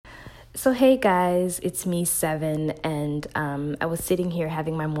So hey guys, it's me, Seven, and I was sitting here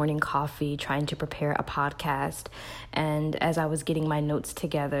having my morning coffee trying to prepare a podcast, and as I was getting my notes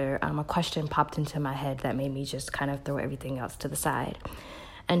together, a question popped into my head that made me just kind of throw everything else to the side.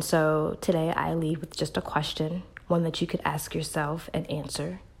 And so today I leave with just a question, one that you could ask yourself and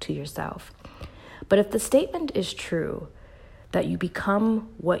answer to yourself. But if the statement is true, that you become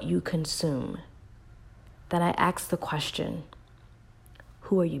what you consume, then I ask the question,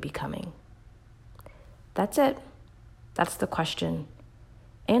 who are you becoming? That's it. That's the question.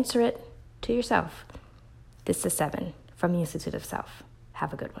 Answer it to yourself. This is Seven from the Institute of Self.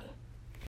 Have a good one.